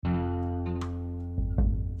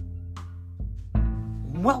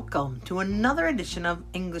Welcome to another edition of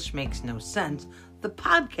English Makes No Sense, the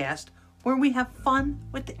podcast where we have fun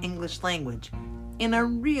with the English language in a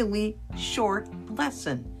really short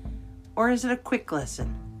lesson. Or is it a quick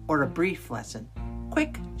lesson or a brief lesson?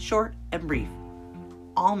 Quick, short, and brief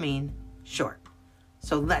all mean short.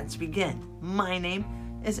 So let's begin. My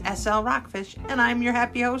name is S.L. Rockfish and I'm your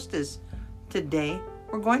happy hostess. Today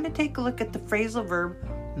we're going to take a look at the phrasal verb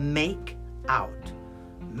make out.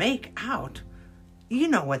 Make out? You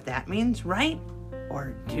know what that means, right?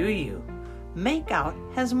 Or do you? Make out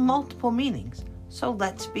has multiple meanings, so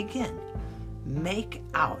let's begin. Make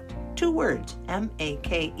out. 2 words,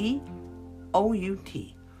 M-A-K-E-O-U-T.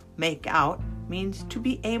 Make out means to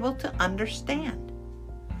be able to understand.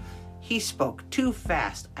 He spoke too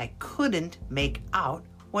fast. I couldn't make out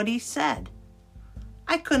what he said.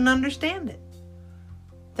 I couldn't understand it.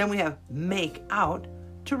 Then we have make out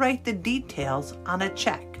to write the details on a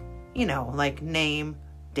check. You know, like name,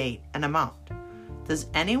 date, and amount. Does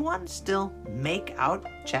anyone still make out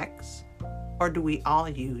checks? Or do we all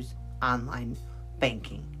use online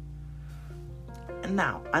banking? And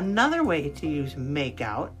now, another way to use make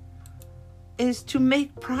out is to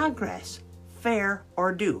make progress, fare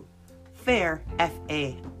or do. Fare,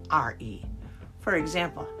 F-A-R-E. For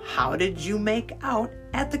example, how did you make out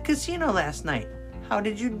at the casino last night? How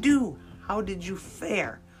did you do? How did you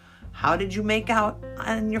fare? How did you make out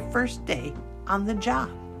on your first day on the job?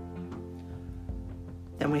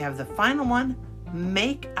 Then we have the final one,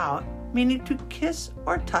 make out, meaning to kiss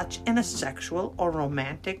or touch in a sexual or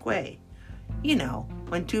romantic way. You know,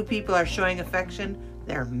 when 2 people are showing affection,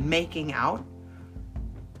 they're making out.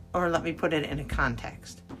 Or let me put it in a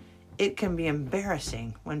context. It can be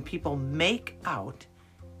embarrassing when people make out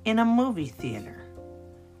in a movie theater.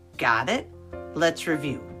 Got it? Let's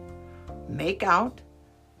review. Make out,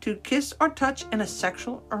 to kiss or touch in a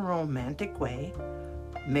sexual or romantic way.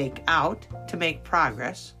 Make out, to make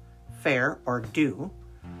progress, fare or do.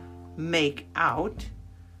 Make out,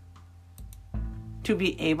 to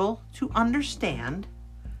be able to understand.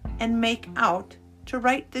 And make out, to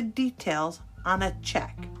write the details on a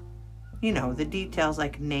check. You know, the details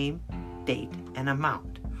like name, date, and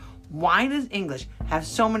amount. Why does English have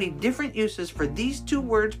so many different uses for these 2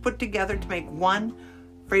 words put together to make one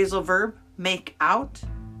phrasal verb, make out?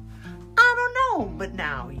 I don't know, but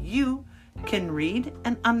now you can read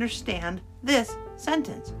and understand this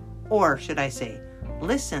sentence. Or should I say,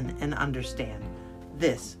 listen and understand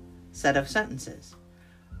this set of sentences.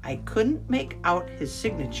 I couldn't make out his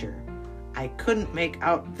signature. I couldn't make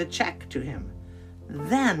out the check to him.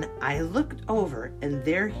 Then I looked over and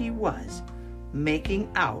there he was,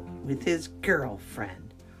 making out with his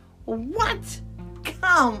girlfriend. What?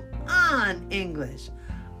 Come on, English.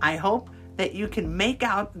 I hope that you can make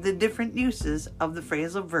out the different uses of the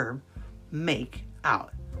phrasal verb make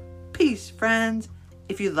out. Peace, friends.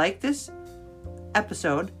 If you like this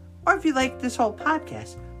episode, or if you like this whole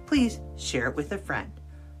podcast, please share it with a friend.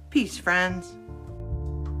 Peace, friends.